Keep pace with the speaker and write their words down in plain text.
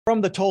From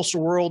the Tulsa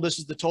World, this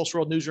is the Tulsa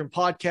World Newsroom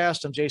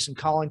podcast. I'm Jason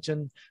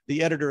Collington,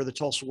 the editor of the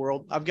Tulsa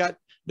World. I've got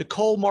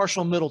Nicole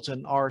Marshall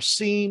Middleton, our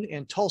Scene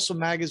and Tulsa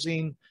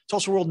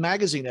World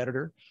Magazine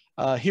editor,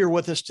 here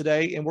with us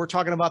today. And we're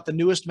talking about the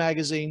newest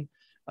magazine.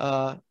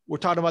 We're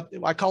talking about,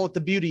 I call it the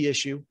beauty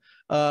issue.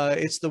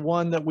 It's the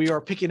one that we are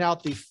picking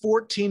out the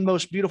 14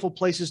 most beautiful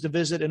places to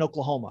visit in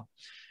Oklahoma.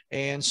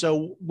 And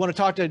so want to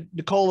talk to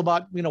Nicole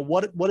about,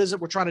 what is it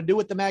we're trying to do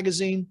with the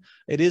magazine.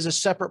 It is a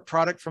separate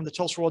product from the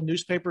Tulsa World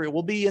newspaper. It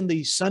will be in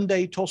the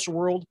Sunday Tulsa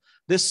World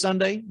this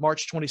Sunday,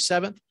 March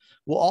 27th.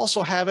 We'll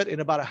also have it in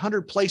about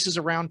 100 places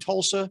around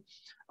Tulsa,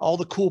 all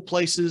the cool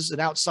places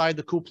and outside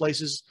the cool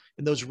places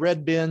in those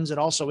red bins, and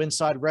also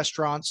inside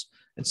restaurants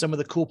and some of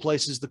the cool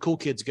places the cool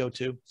kids go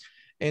to.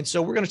 And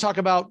so we're going to talk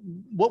about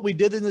what we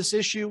did in this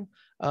issue.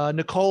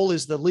 Nicole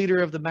is the leader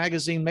of the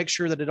magazine. Make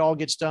sure that it all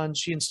gets done.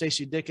 She and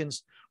Stacy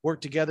Dickens work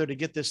together to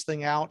get this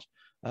thing out.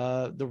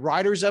 The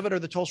writers of it are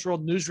the Tulsa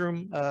World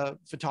Newsroom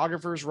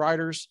photographers,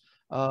 writers,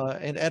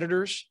 and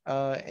editors.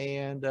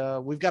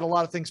 We've got a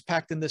lot of things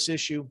packed in this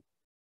issue.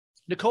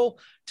 Nicole,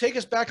 take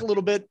us back a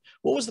little bit.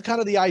 What was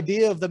the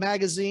idea of the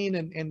magazine,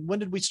 and when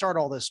did we start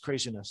all this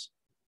craziness?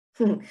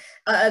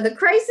 The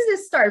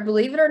craziness started,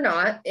 believe it or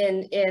not,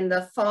 in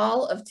the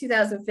fall of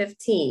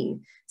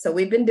 2015. So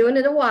we've been doing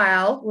it a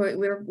while.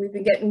 We've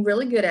been getting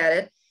really good at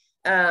it.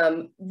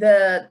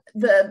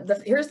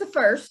 Here's the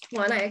first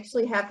one. I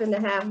actually happen to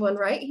have one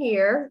right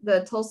here,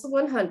 the Tulsa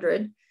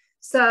 100.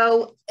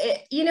 So,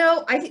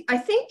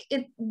 I think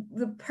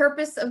the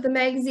purpose of the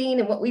magazine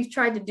and what we've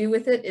tried to do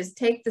with it is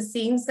take the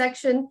scene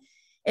section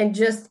and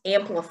just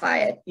amplify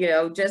it,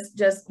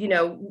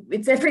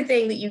 it's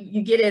everything that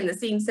you get in the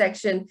scene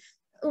section,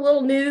 a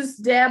little news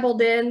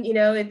dabbled in,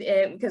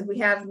 because we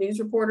have news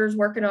reporters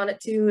working on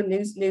it too, and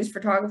news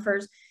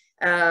photographers,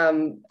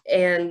 and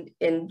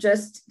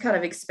just kind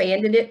of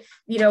expanded it.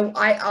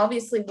 I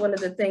obviously, one of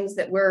the things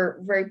that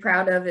we're very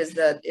proud of is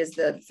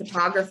the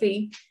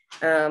photography.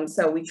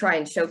 So we try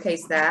and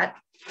showcase that.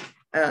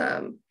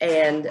 We're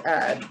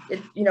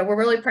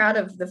really proud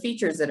of the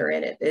features that are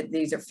in it.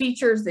 These are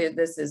features.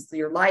 This is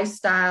your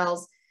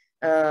lifestyles,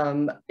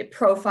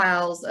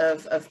 profiles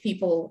of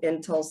people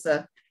in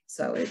Tulsa.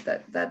 So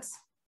that's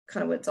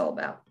kind of what it's all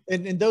about.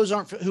 And those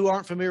who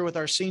aren't familiar with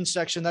our scene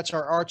section, that's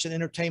our arts and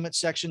entertainment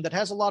section that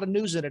has a lot of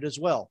news in it as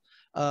well.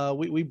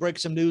 We break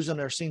some news in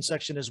our scene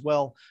section as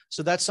well.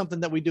 So that's something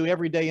that we do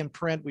every day in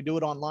print. We do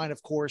it online,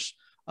 of course.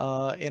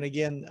 And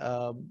again,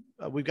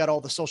 we've got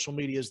all the social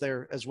medias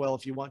there as well.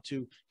 If you want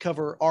to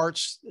cover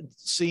arts,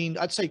 scene,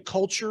 I'd say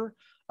culture,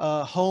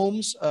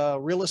 homes,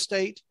 real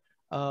estate,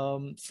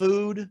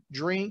 food,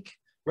 drink,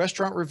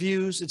 restaurant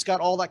reviews. It's got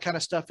all that kind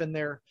of stuff in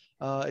there.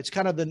 It's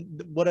kind of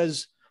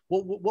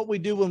what we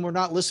do when we're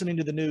not listening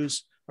to the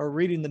news or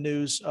reading the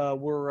news.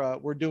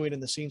 We're doing in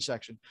the scene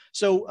section.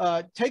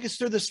 So take us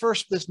through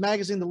this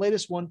magazine, the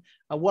latest one.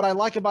 What I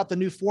like about the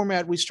new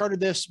format, we started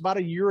this about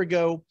a year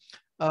ago.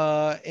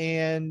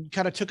 And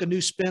kind of took a new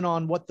spin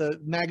on what the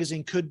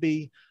magazine could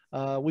be.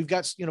 We've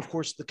got, of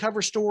course, the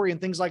cover story and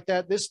things like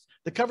that.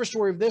 The cover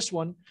story of this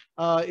one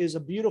is a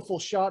beautiful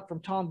shot from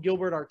Tom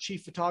Gilbert, our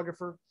chief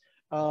photographer,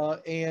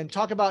 and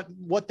talk about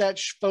what that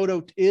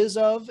photo is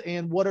of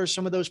and what are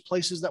some of those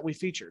places that we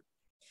featured.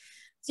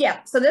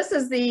 Yeah, so this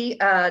is the,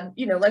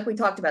 like we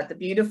talked about, the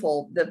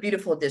beautiful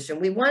edition.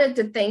 We wanted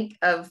to think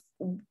of,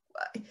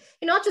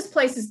 not just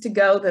places to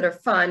go that are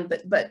fun,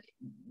 but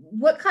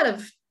what kind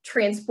of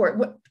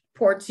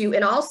transports you,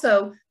 and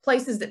also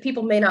places that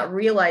people may not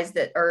realize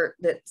that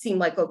seem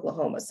like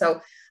Oklahoma. So,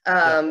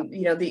 like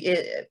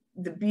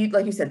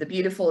you said, the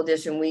beautiful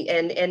edition.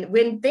 And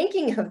when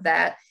thinking of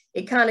that,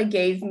 it kind of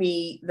gave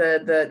me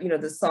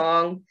the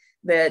song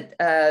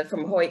that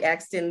from Hoyt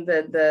Axton,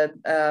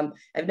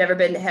 I've never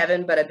been to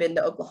heaven, but I've been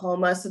to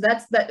Oklahoma. So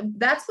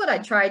that's what I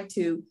tried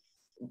to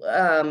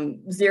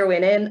zero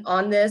in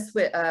on this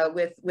with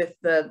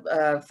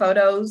the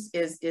photos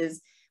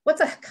is what's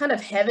a kind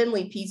of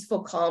heavenly,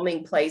 peaceful,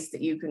 calming place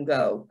that you can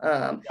go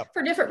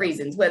for different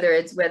reasons, whether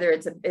it's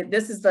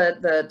this is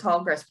the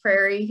Tallgrass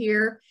Prairie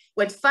here.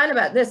 What's fun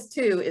about this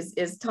too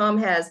is Tom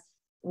has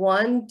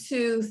 1,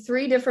 2,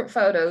 3 different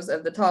photos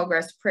of the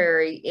Tallgrass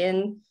Prairie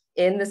in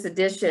this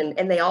edition,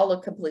 and they all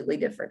look completely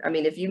different. I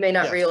mean, if you may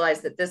not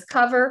realize that this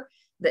cover,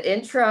 the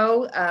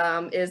intro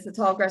is the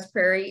Tallgrass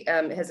Prairie,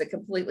 has a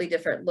completely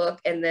different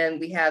look. And then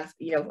we have,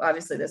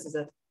 obviously this is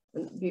a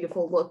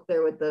beautiful look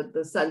there with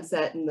the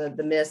sunset and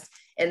the mist,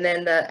 and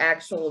then the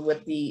actual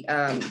with the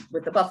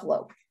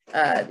buffalo,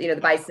 the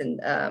bison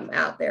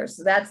out there.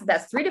 So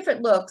that's 3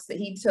 different looks that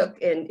he took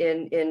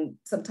in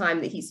some time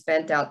that he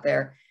spent out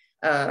there.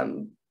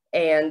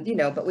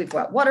 But we've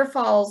got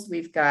waterfalls,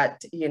 we've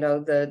got,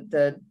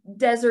 the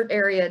desert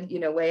area,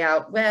 way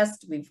out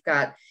west. We've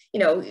got,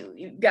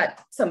 you've got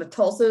some of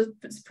Tulsa's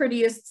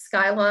prettiest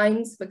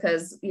skylines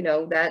because,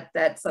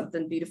 that's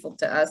something beautiful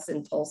to us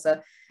in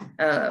Tulsa.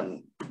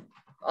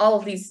 All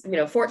of these,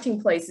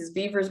 14 places.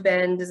 Beavers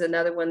Bend is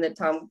another one that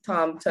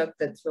Tom took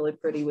that's really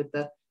pretty with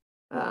the,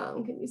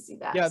 can you see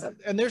that? Yeah, so,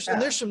 and there's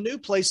some new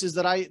places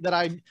that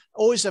I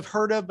always have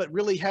heard of, but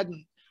really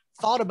hadn't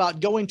thought about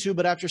going to,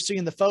 but after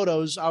seeing the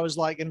photos, I was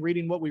like, and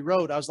reading what we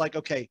wrote, I was like,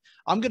 okay,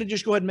 I'm going to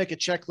just go ahead and make a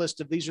checklist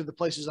of these are the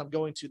places I'm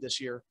going to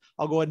this year.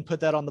 I'll go ahead and put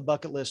that on the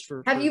bucket list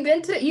for. Have you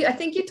been to, I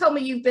think you told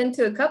me you've been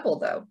to a couple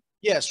though.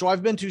 Yeah. So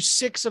I've been to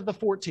 6 of the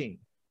 14.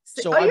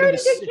 So you're in a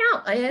good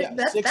count.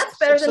 That's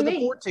better than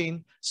me.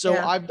 14. So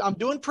yeah. I'm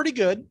doing pretty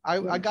good.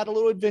 I got a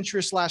little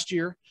adventurous last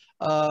year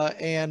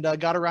and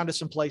got around to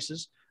some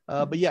places.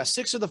 But yeah,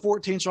 6 of the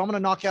 14. So I'm going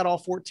to knock out all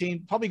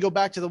 14, probably go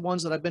back to the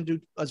ones that I've been to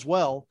as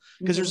well.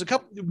 Because there's a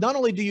couple, not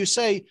only do you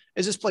say,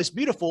 is this place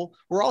beautiful?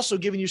 We're also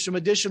giving you some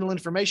additional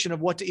information of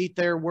what to eat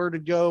there, where to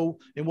go,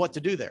 and what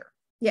to do there.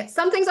 Yeah.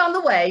 Something's on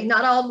the way.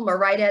 Not all of them are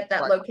right at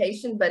that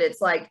location, but it's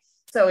like,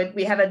 so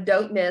we have a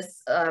don't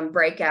miss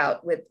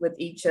breakout with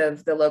each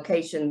of the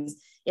locations,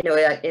 you know,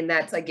 and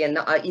that's again,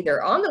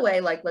 either on the way,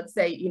 like, let's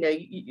say, you know,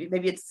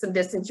 maybe it's some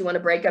distance, you want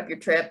to break up your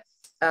trip.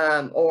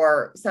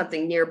 Or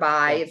something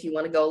nearby if you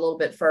want to go a little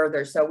bit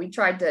further. So we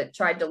tried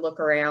to look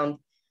around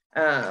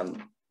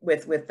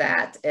with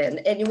that.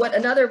 And what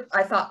another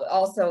I thought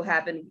also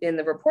happened in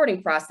the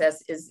reporting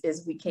process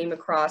is we came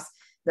across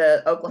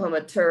the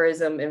Oklahoma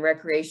Tourism and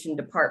Recreation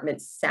Department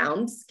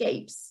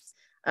soundscapes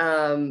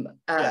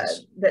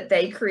that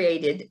they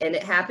created, and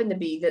it happened to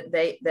be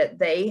that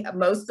they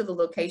most of the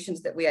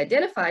locations that we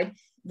identified,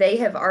 they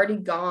have already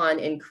gone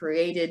and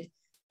created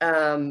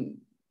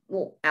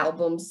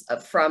albums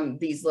from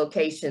these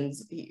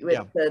locations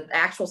with the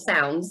actual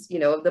sounds, you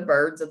know, of the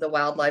birds, of the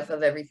wildlife,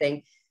 of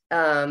everything,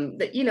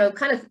 that, you know,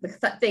 kind of the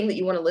thing that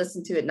you want to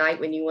listen to at night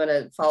when you want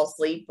to fall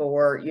asleep,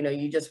 or, you know,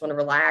 you just want to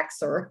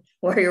relax, or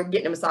you're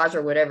getting a massage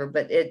or whatever.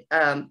 But it,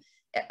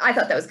 I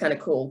thought that was kind of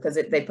cool because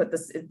they put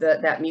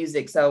that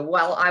music. So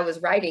while I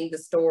was writing the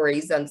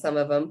stories on some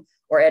of them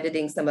or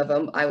editing some of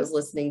them, I was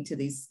listening to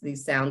these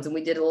sounds, and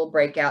we did a little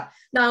breakout,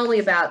 not only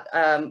about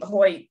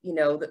Hoyt, you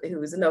know, who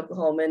was an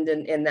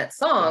Oklahoman in that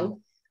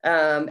song,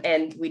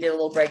 and we did a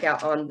little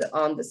breakout on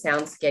the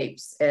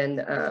soundscapes,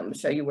 and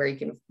show you where you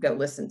can go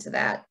listen to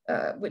that,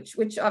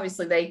 which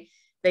obviously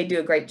they do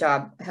a great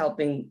job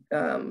helping,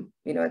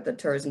 you know, at the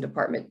tourism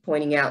department,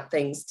 pointing out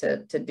things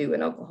to do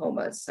in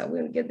Oklahoma. So we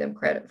want to give them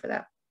credit for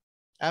that.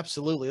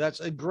 Absolutely. That's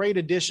a great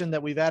addition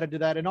that we've added to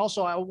that. And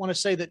also I want to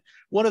say that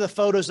one of the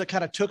photos that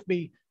kind of took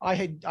me, I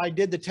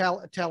did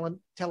the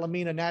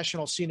Talamina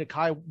National Scenic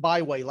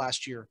Byway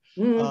last year.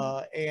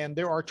 And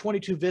there are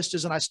 22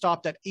 vistas, and I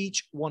stopped at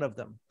each one of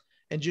them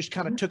and just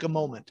kind of took a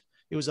moment.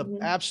 It was an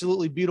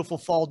absolutely beautiful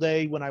fall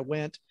day when I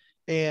went.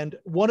 And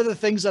one of the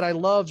things that I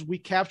loved, we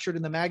captured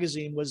in the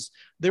magazine, was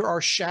there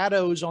are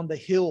shadows on the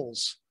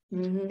hills,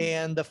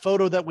 and the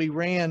photo that we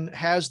ran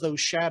has those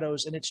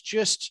shadows, and it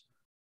just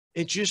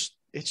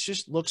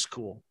looks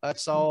cool.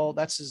 That's all.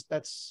 That's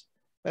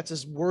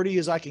as wordy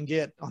as I can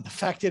get on the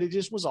fact that it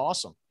just was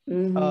awesome.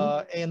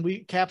 And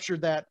we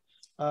captured that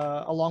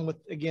along with,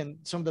 again,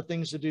 some of the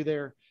things to do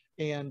there.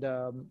 And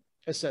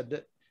I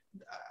said,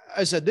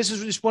 this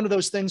is just one of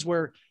those things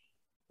where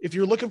if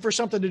you're looking for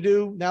something to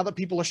do now that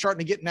people are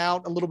starting to get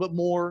out a little bit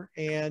more,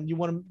 and you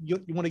want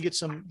to get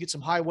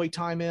some highway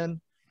time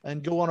in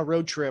and go on a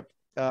road trip,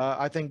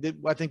 I think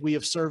we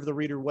have served the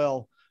reader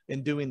well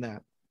in doing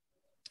that.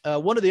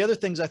 One of the other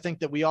things I think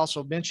that we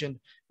also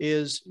mentioned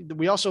is that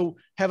we also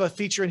have a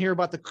feature in here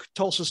about the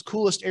Tulsa's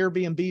coolest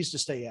Airbnbs to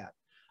stay at.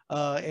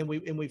 And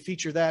we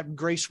feature that.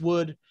 Grace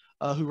Wood,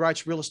 who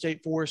writes real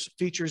estate for us,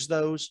 features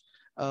those.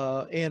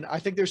 And I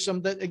think there's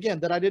some that, again,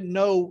 that I didn't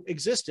know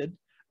existed.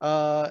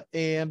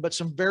 But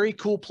some very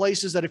cool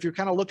places that if you're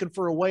kind of looking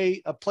for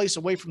a place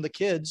away from the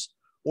kids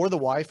or the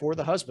wife or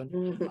the husband,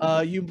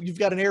 you've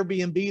got an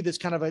Airbnb that's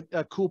kind of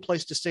a cool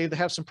place to stay that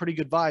have some pretty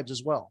good vibes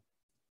as well.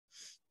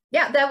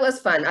 Yeah, that was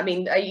fun. I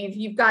mean,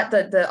 you've got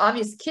the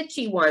obvious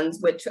kitschy ones,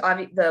 which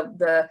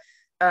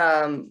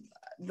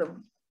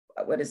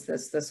what is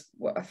this?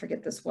 I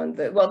forget this one.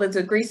 There's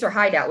a Greaser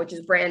Hideout, which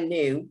is brand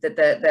new,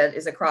 that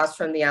is across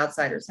from the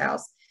Outsider's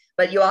house.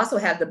 But you also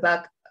have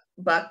the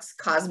Buck's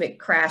Cosmic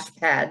Crash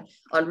Pad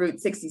on Route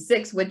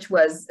 66, which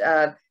was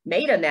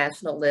made a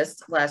national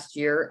list last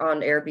year on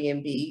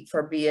Airbnb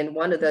for being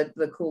one of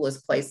the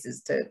coolest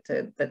places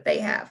that they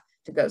have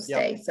to go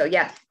stay. So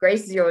yeah,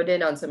 Grace zeroed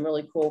in on some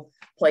really cool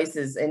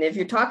places. And if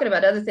you're talking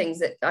about other things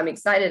that I'm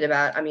excited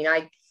about, I mean,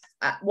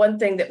 one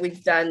thing that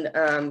we've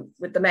done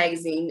with the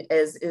magazine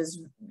is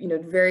you know,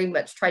 very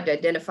much tried to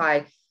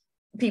identify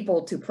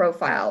people to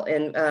profile.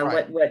 And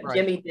what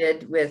Jimmy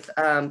did with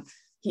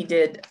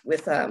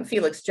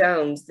Felix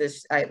Jones,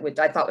 which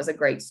I thought was a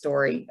great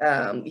story.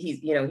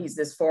 He's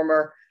this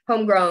former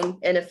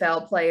homegrown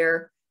NFL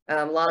player.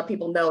 A lot of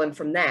people know him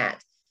from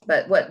that.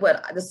 But what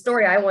the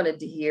story I wanted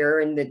to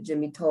hear and that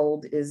Jimmy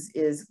told is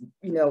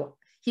you know,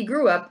 he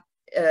grew up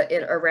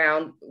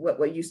around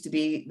what used to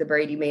be the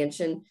Brady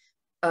Mansion.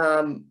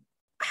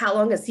 How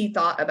long has he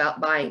thought about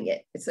buying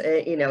it? It's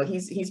you know,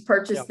 he's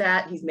purchased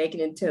that. He's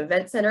making it into an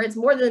event center. It's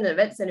more than an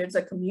event center. It's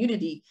a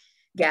community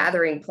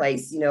gathering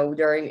place. You know,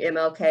 during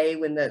MLK,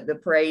 when the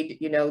parade,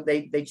 you know,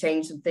 they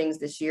changed some things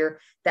this year,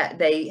 that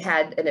they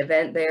had an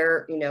event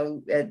there, you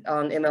know,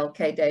 on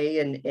MLK Day,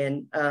 and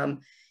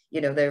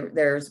you know,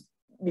 there's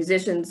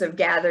musicians have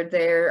gathered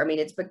there. I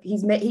mean,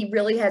 he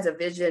really has a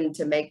vision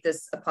to make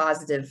this a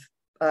positive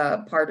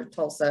part of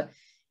Tulsa.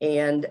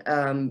 And,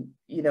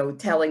 you know,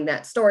 telling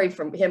that story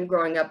from him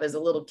growing up as a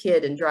little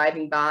kid and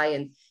driving by,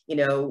 and, you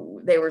know,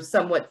 they were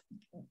somewhat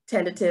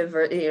tentative,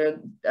 or, you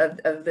know,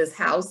 of this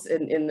house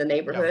in the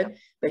neighborhood, yeah.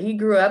 But he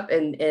grew up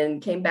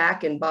and came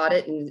back and bought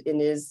it, and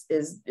is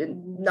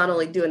not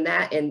only doing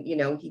that, and, you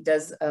know, he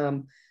does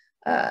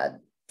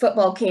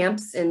football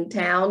camps in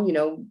town. You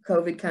know,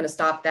 COVID kind of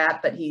stopped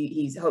that, but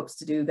he hopes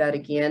to do that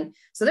again.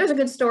 So there's a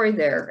good story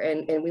there,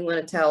 and we want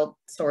to tell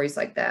stories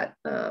like that.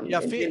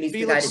 Yeah, Jimmy's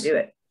the guy to do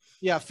it.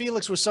 Yeah,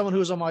 Felix was someone who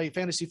was on my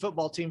fantasy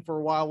football team for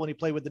a while when he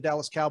played with the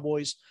Dallas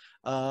Cowboys.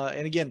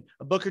 And again,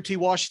 a Booker T.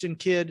 Washington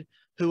kid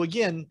who,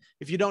 again,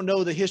 if you don't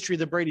know the history of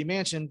the Brady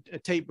Mansion,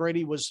 Tate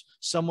Brady was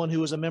someone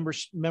who was a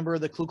member of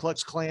the Ku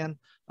Klux Klan,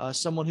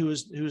 someone who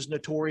was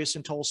notorious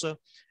in Tulsa.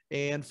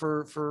 And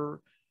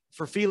for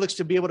Felix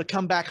to be able to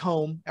come back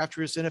home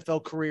after his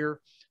NFL career,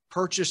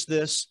 purchase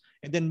this,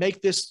 and then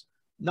make this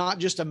not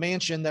just a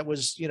mansion that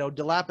was, you know,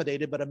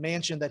 dilapidated, but a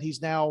mansion that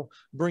he's now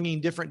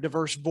bringing different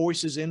diverse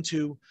voices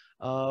into.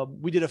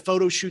 We did a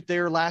photo shoot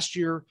there last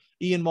year.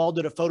 Ian Mall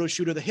did a photo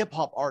shoot of the hip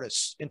hop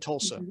artists in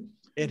Tulsa, mm-hmm.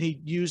 and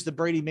he used the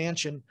Brady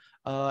Mansion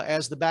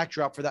as the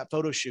backdrop for that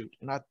photo shoot.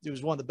 And it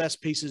was one of the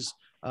best pieces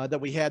that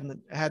we had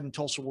in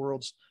Tulsa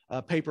World's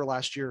paper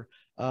last year.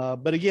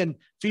 But again,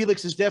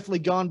 Felix has definitely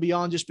gone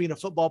beyond just being a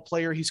football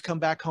player. He's come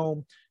back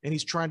home and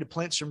he's trying to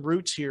plant some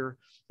roots here.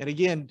 And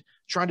again,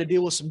 trying to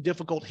deal with some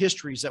difficult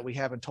histories that we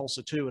have in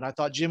Tulsa too. And I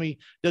thought Jimmy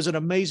does an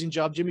amazing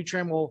job. Jimmy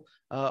Trammell,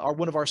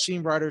 one of our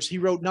scene writers, he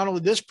wrote not only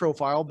this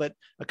profile, but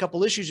a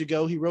couple issues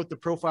ago, he wrote the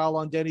profile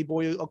on Danny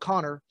Boy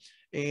O'Connor,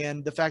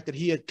 and the fact that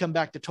he had come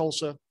back to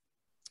Tulsa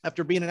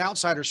after being an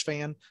Outsiders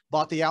fan,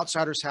 bought the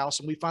Outsiders house.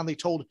 And we finally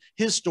told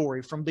his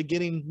story from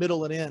beginning,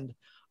 middle, and end.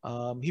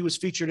 He was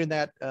featured in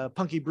that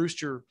Punky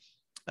Brewster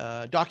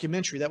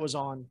documentary that was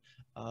on,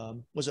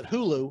 was it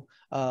Hulu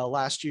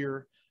last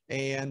year?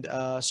 And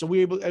so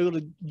we were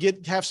able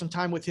to have some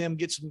time with him,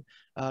 get some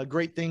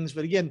great things.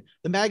 But again,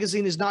 the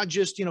magazine is not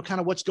just, you know, kind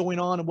of what's going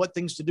on and what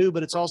things to do,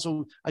 but it's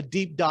also a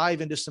deep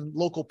dive into some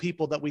local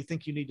people that we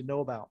think you need to know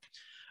about.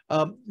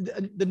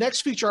 The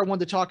next feature I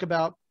wanted to talk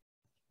about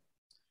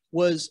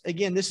was,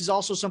 again, this is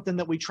also something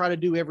that we try to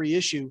do every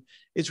issue,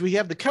 is we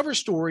have the cover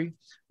story,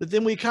 but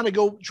then we kind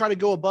of try to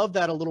go above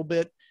that a little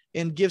bit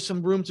and give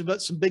some room to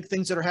some big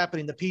things that are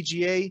happening. The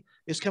PGA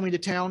is coming to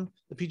town.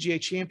 The PGA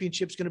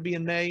Championship is going to be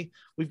in May.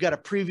 We've got a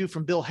preview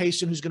from Bill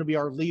Hasten, who's going to be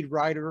our lead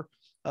writer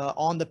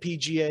on the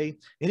PGA.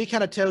 And he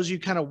kind of tells you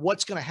kind of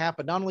what's going to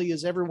happen. Not only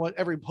is every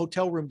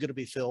hotel room going to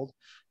be filled,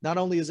 not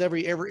only is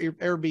every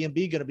Airbnb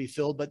going to be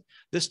filled, but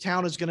this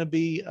town is going to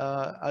be,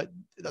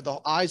 the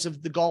eyes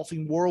of the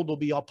golfing world will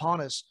be upon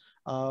us.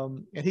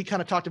 And he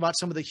kind of talked about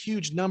some of the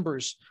huge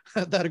numbers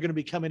that are going to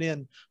be coming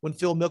in when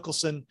Phil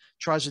Mickelson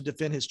tries to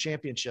defend his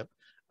championship.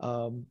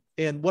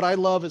 And what I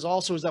love is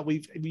that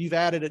we've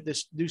added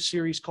this new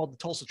series called the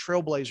Tulsa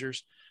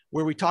Trailblazers,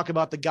 where we talk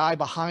about the guy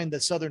behind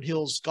the Southern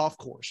Hills golf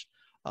course.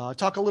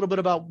 Talk a little bit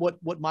about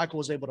what Michael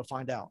was able to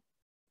find out.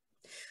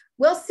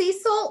 Well,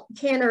 Cecil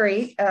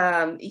Cannery,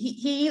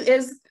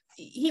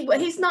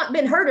 he's not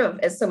been heard of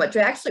as so much.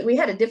 Actually, we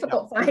had a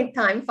difficult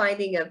time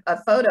finding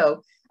a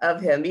photo of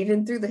him,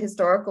 even through the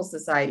Historical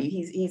Society.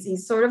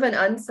 He's sort of an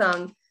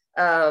unsung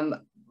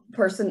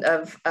person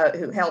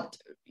who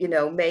helped, you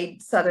know,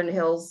 made Southern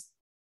Hills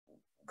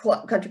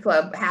Country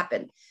Club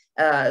happen.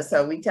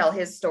 So we tell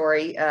his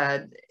story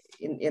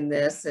in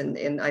this,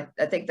 and I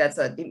think that's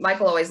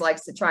Michael always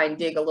likes to try and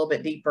dig a little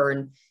bit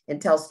deeper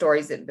and tell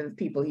stories of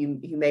people you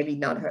maybe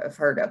not have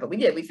heard of. But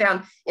we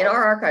found in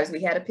our archives,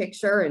 we had a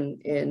picture,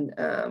 and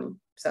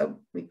so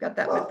we've got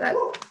that with that.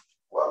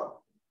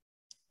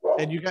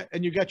 And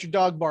you got your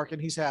dog barking.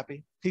 He's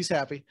happy. He's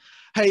happy.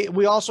 Hey,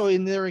 we also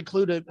in there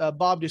included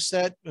Bob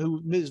Doucette,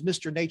 who is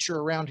Mr. Nature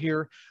around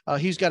here.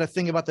 He's got a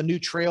thing about the new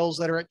trails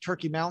that are at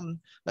Turkey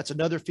Mountain. That's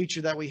another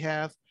feature that we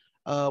have.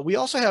 We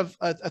also have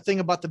a thing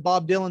about the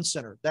Bob Dylan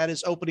Center that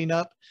is opening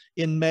up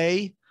in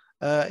May.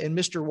 And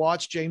Mr.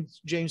 Watts,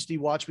 James D.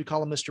 Watts, we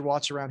call him Mr.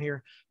 Watts around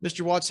here.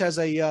 Mr. Watts has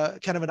a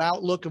kind of an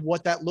outlook of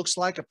what that looks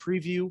like, a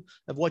preview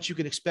of what you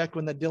can expect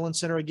when the Dylan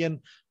Center.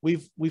 Again,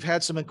 we've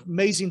had some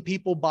amazing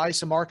people buy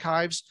some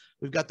archives.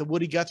 We've got the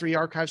Woody Guthrie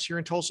archives here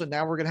in Tulsa.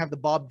 Now we're going to have the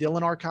Bob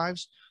Dylan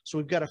archives. So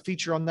we've got a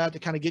feature on that to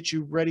kind of get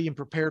you ready and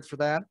prepared for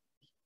that.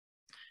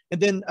 And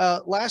then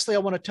lastly, I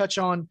want to touch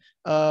on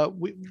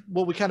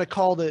what we kind of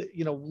call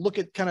look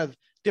at kind of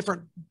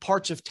different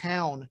parts of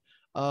town.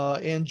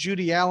 And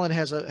Judy Allen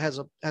has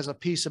a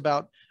piece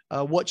about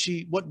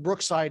what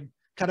Brookside,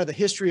 kind of the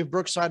history of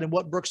Brookside and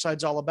what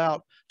Brookside's all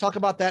about. Talk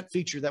about that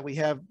feature that we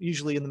have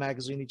usually in the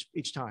magazine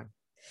each time.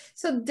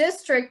 So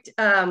district,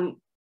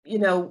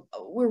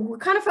 we're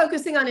kind of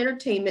focusing on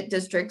entertainment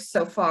districts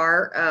so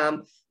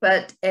far,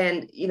 but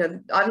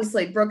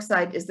obviously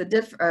Brookside is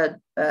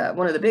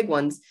one of the big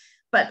ones.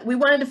 but we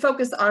wanted to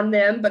focus on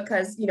them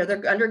because, you know,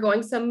 they're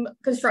undergoing some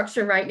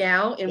construction right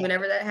now. And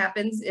whenever that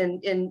happens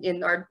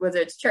in our, whether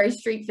it's Cherry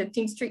Street,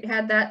 15th Street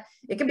had that,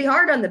 it can be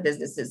hard on the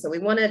businesses. So we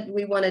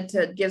wanted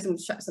to give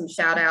some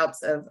shout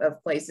outs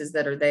of places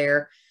that are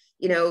there,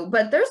 you know,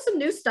 but there's some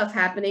new stuff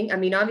happening. I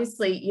mean,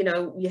 obviously, you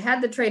know, you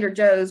had the Trader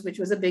Joe's, which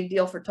was a big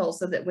deal for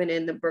Tulsa that went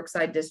in the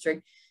Brookside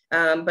district.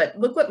 But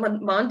look what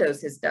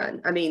Mondo's has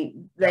done. I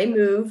mean, they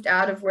moved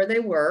out of where they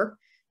were.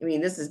 I mean,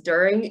 this is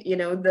during, you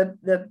know,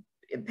 the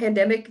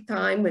pandemic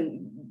time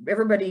when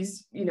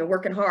everybody's, you know,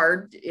 working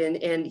hard,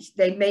 and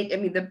they made, I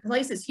mean, the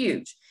place is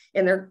huge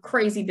and they're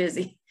crazy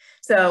busy.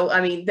 So,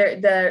 I mean,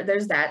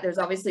 there's that. There's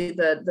obviously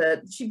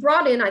she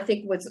brought in, I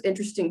think what's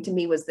interesting to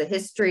me was the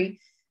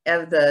history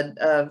of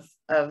the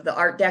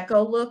Art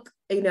Deco look,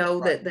 you know,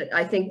 right. that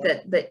I think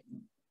that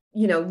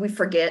you know, we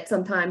forget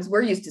sometimes.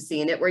 We're used to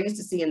seeing it. We're used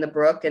to seeing the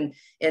Brook and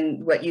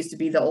what used to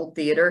be the old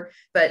theater.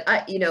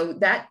 But you know,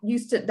 that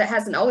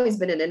hasn't always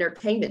been an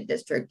entertainment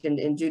district.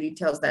 And Judy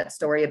tells that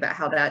story about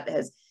how that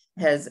has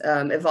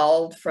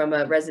evolved from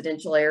a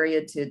residential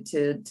area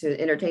to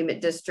entertainment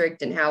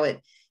district, and how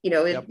it, you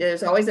know,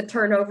 there's always a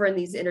turnover in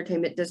these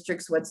entertainment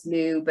districts, what's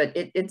new, but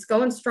it's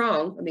going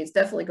strong. I mean, it's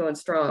definitely going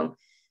strong.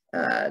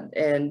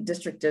 And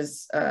district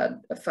is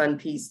a fun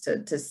piece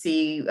to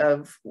see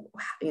of,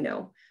 you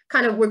know,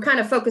 we're kind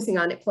of focusing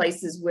on it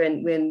places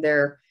when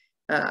they're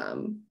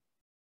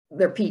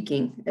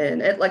peaking.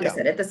 And like I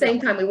said, at the same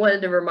time, we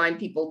wanted to remind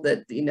people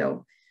that, you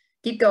know,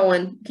 keep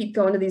going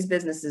to these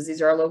businesses.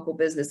 These are our local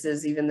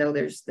businesses, even though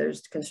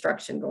there's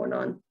construction going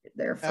on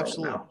there for a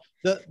while.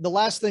 The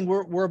last thing,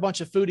 we're a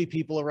bunch of foodie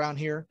people around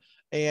here,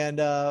 and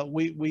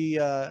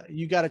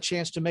you got a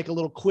chance to make a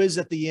little quiz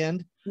at the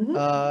end.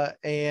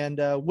 And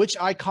which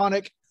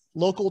iconic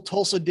local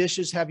Tulsa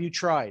dishes have you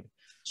tried?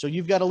 So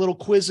you've got a little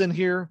quiz in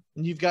here,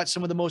 and you've got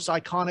some of the most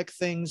iconic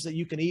things that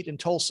you can eat in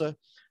Tulsa.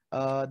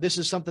 This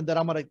is something that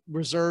I'm going to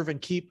reserve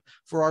and keep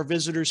for our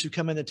visitors who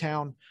come into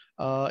town,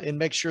 and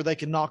make sure they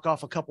can knock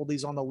off a couple of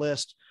these on the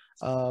list.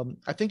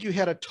 I think you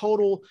had a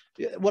total,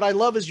 what I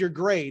love is your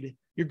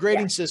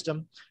grading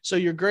system. So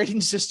your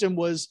grading system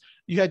was,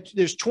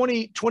 there's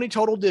 20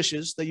 total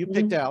dishes that you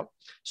picked out.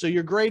 So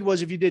your grade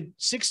was, if you did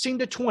 16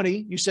 to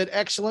 20, you said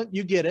excellent,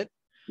 you get it.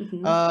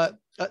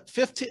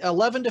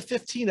 11 to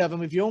 15 of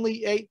them, if you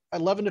only ate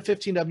 11 to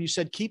 15 of them, you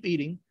said keep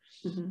eating.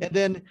 And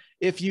then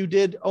if you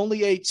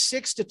only ate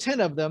 6 to 10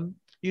 of them,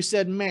 you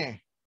said meh.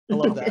 I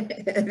love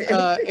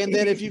that. And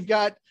then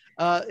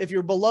if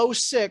you're below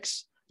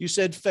 6, you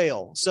said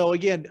fail. So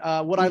again,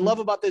 what I love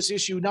about this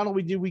issue, not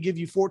only do we give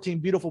you 14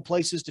 beautiful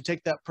places to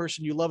take that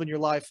person you love in your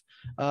life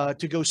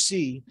to go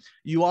see,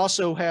 you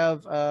also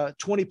have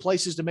 20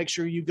 places to make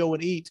sure you go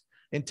and eat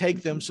and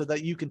take them, so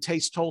that you can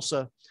taste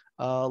Tulsa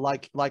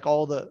like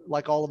all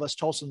of us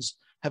Tulsans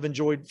have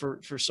enjoyed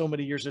for so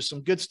many years. There's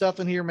some good stuff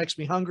in here, makes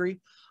me hungry.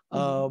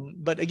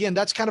 But again,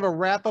 that's kind of a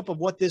wrap up of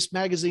what this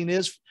magazine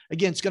is.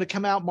 Again, it's going to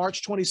come out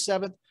March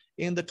 27th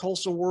in the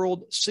Tulsa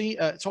World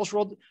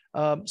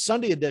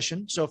Sunday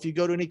edition. So if you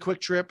go to any Quick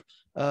Trip,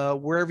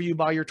 wherever you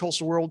buy your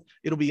Tulsa World,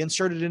 it'll be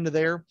inserted into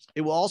there.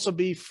 It will also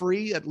be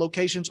free at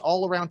locations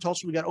all around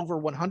Tulsa. We got over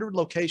 100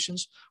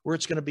 locations where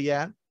it's going to be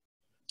at.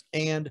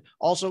 And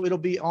also it'll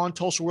be on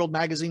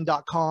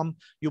TulsaWorldMagazine.com.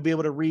 You'll be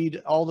able to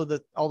read all of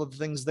the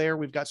things there.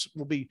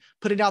 We'll be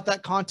putting out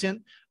that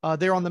content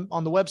there on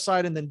the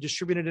website, and then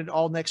distributing it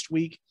all next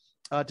week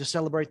to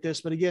celebrate this.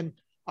 But again,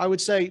 I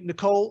would say,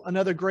 Nicole,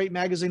 another great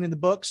magazine in the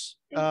books.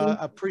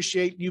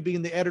 Appreciate you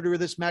being the editor of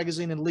this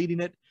magazine and leading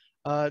it.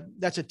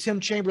 That's a Tim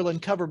Chamberlain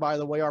cover, by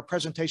the way, our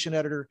presentation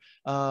editor.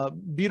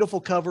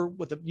 Beautiful cover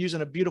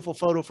using a beautiful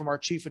photo from our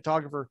chief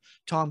photographer,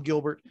 Tom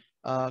Gilbert.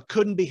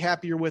 Couldn't be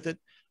happier with it.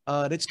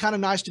 It's kind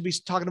of nice to be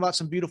talking about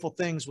some beautiful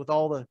things with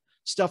all the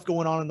stuff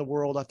going on in the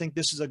world. I think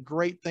this is a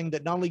great thing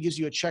that not only gives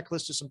you a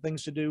checklist of some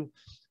things to do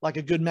like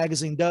a good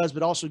magazine does,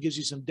 but also gives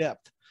you some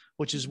depth,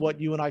 which is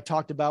what you and I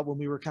talked about when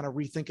we were kind of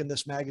rethinking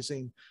this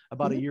magazine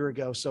about a year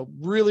ago. So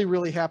really,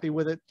 really happy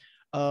with it.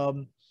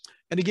 And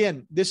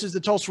again, this is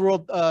the Tulsa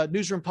World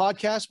Newsroom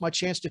Podcast, my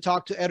chance to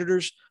talk to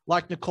editors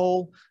like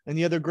Nicole and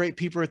the other great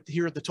people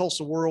here at the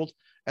Tulsa World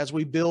as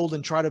we build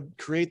and try to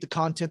create the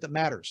content that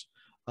matters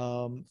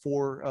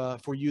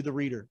for you, the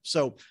reader.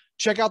 So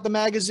check out the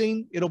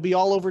magazine. It'll be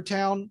all over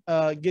town.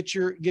 Get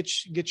your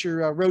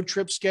road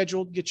trip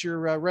scheduled, get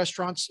your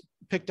restaurants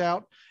picked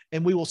out,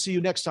 and we will see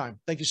you next time.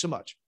 Thank you so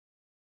much.